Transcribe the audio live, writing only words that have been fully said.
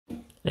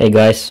Hey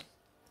guys,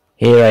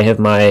 here I have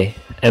my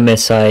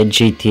MSI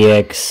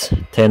GTX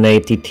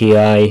 1080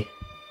 Ti.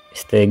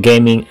 It's the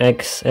Gaming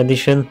X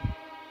edition.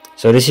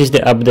 So this is the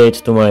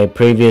update to my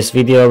previous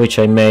video which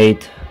I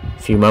made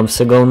a few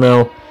months ago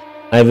now.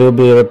 I will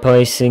be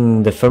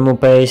replacing the thermal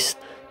paste,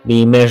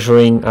 be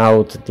measuring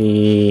out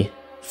the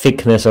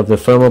thickness of the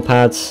thermal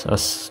pads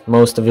as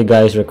most of you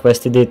guys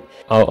requested it.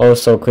 I'll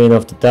also clean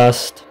off the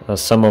dust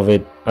as some of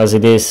it as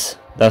it is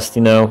dusty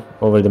now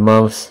over the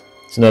months.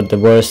 It's not the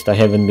worst, I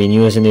haven't been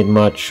using it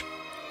much.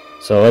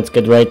 So let's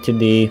get right to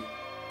the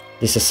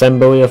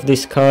disassembly of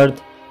this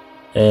card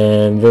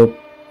and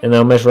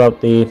I'll measure out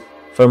the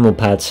thermal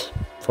pads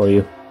for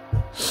you.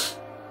 So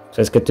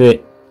let's get to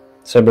it.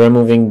 So I'm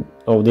removing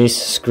all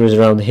these screws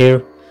around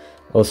here,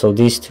 also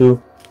these two.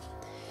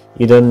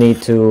 You don't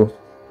need to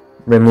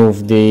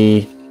remove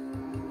the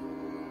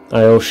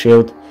I/O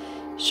shield,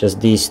 it's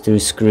just these two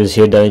screws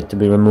here that need to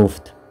be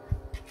removed.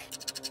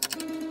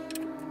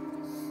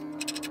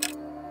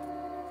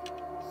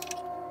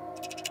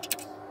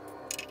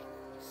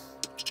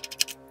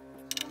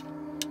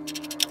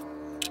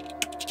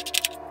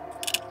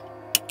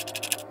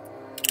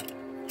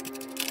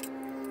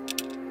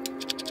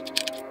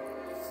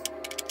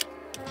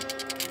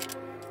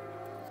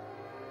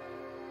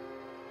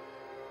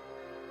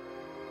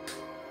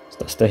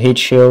 That's the heat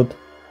shield.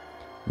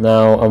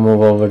 Now I'll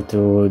move over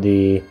to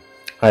the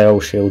I/O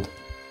shield.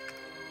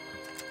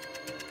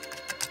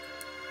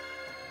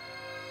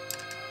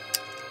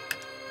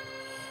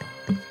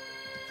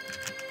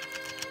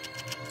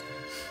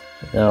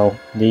 Now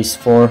these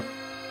four.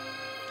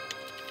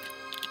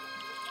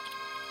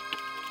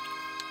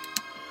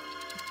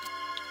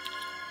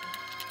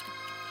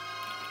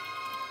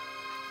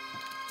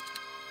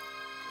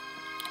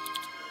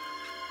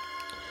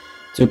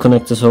 Two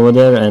connectors over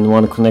there and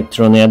one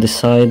connector on the other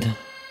side.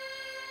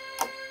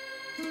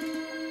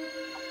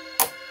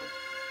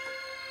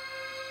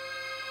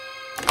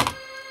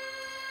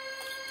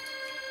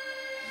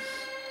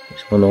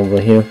 There's one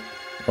over here.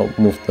 I'll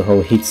move the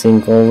whole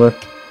heatsink over.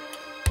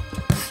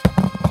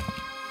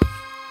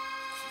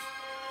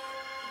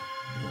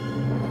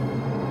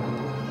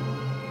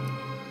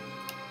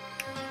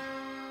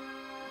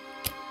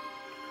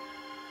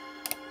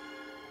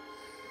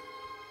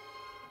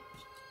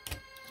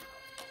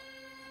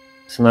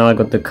 So now I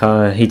got the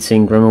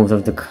heatsink removed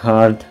of the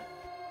card.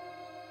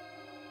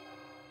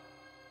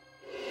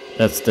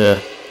 That's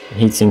the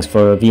heatsinks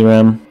for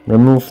VRAM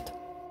removed.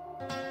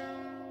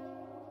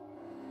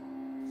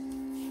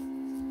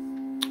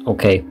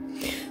 Okay,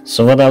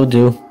 so what I'll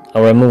do,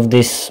 I'll remove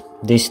these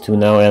two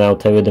now and I'll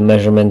tell you the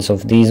measurements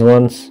of these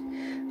ones.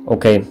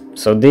 Okay,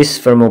 so this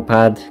thermal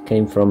pad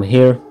came from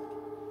here.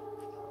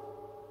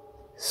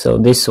 So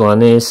this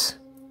one is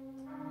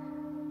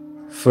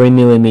 3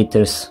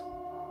 millimeters.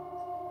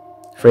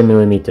 3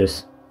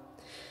 millimeters.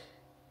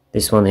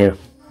 This one here.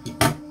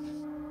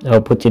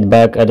 I'll put it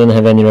back. I don't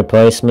have any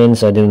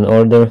replacements, I didn't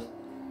order.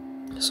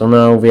 So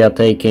now we are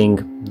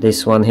taking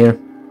this one here.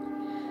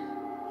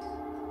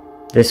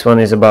 This one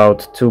is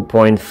about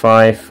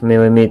 2.5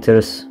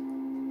 millimeters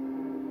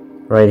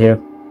right here.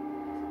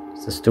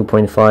 This is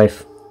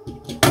 2.5.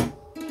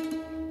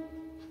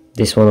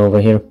 This one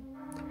over here.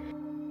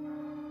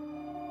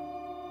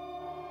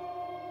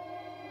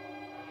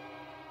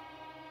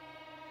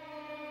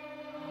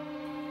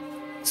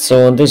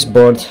 So on this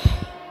board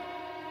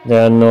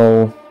there are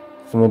no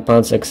thermal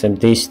pads except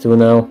these two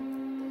now.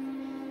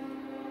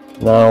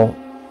 Now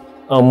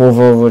I'll move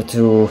over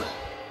to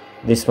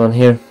this one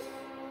here.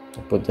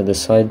 I'll put it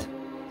aside.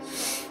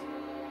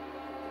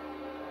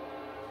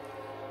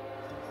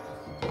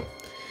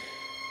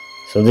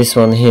 So this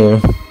one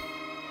here,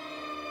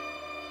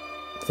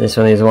 this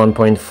one is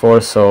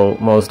 1.4, so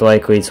most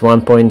likely it's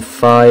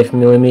 1.5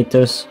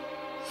 millimeters.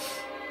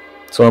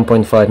 It's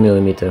 1.5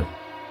 millimeter.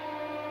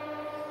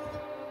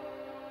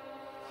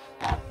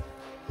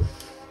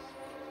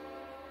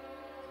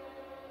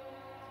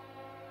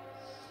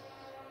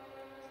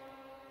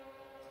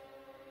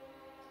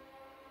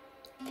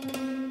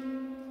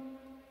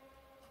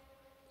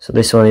 So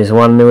this one is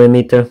 1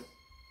 millimeter.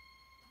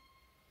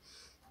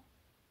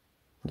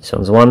 This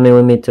one's 1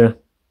 millimeter.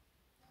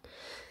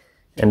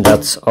 And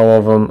that's all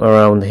of them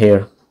around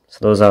here. So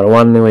those are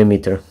 1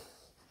 millimeter.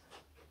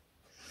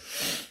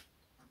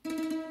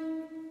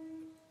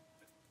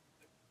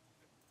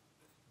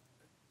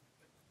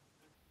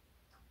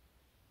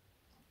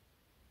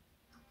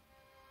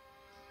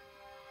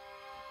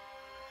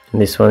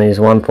 And this one is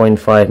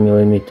 1.5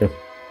 millimeter.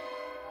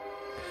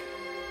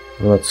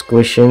 I'm not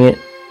squishing it.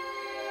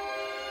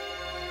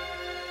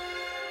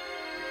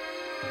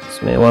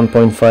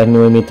 1.5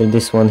 millimeter,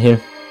 this one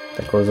here,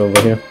 that goes over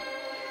here.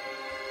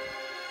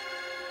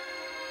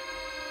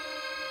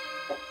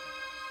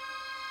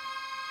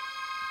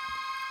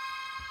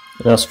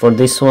 And as for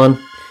this one,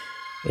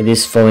 it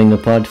is falling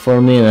apart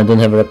for me and I don't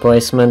have a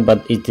replacement,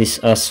 but it is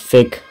as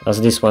thick as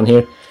this one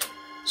here.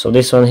 So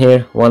this one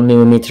here, 1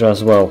 millimeter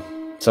as well.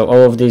 So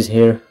all of these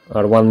here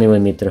are 1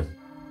 millimeter.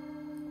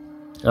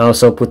 I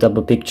also put up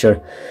a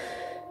picture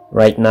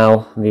right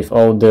now with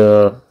all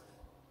the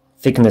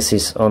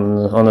thicknesses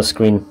on a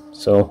screen.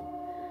 So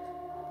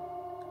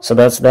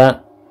that's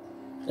that.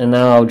 And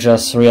now I'll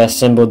just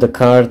reassemble the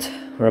card,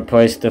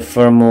 replace the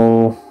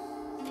thermal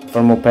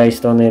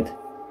paste on it.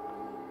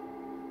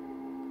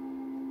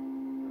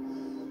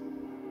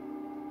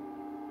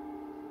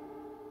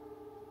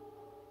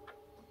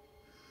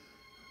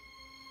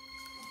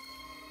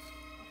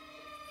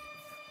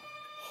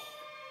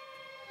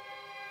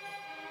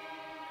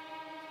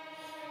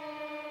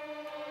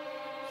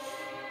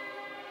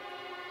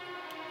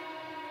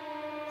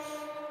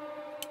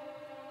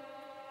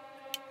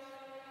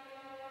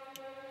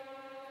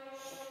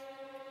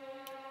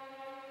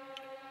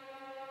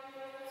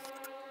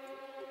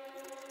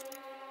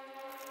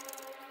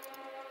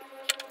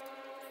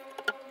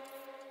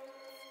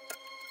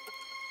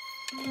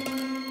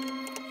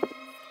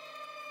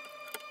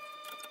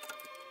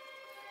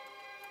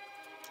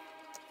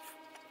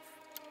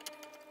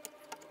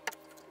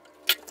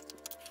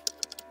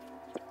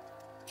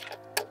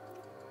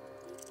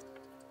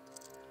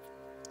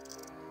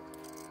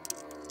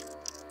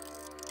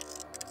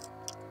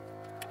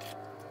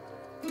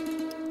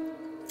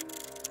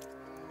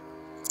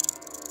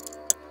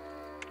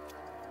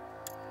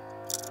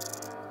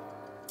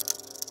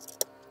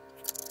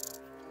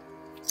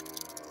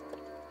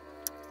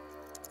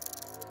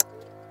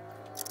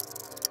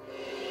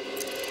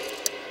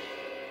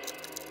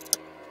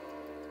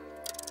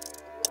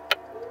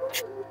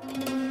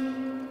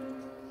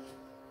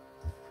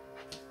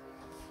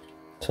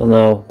 So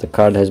now the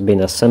card has been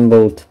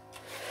assembled.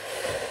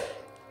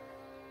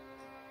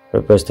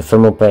 Replace the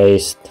thermal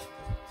paste.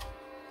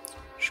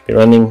 Should be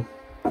running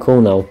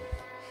cool now.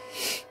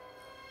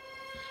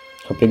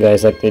 Hope you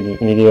guys liked the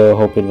video,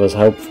 hope it was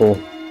helpful,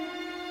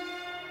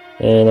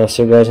 and I'll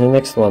see you guys in the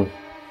next one.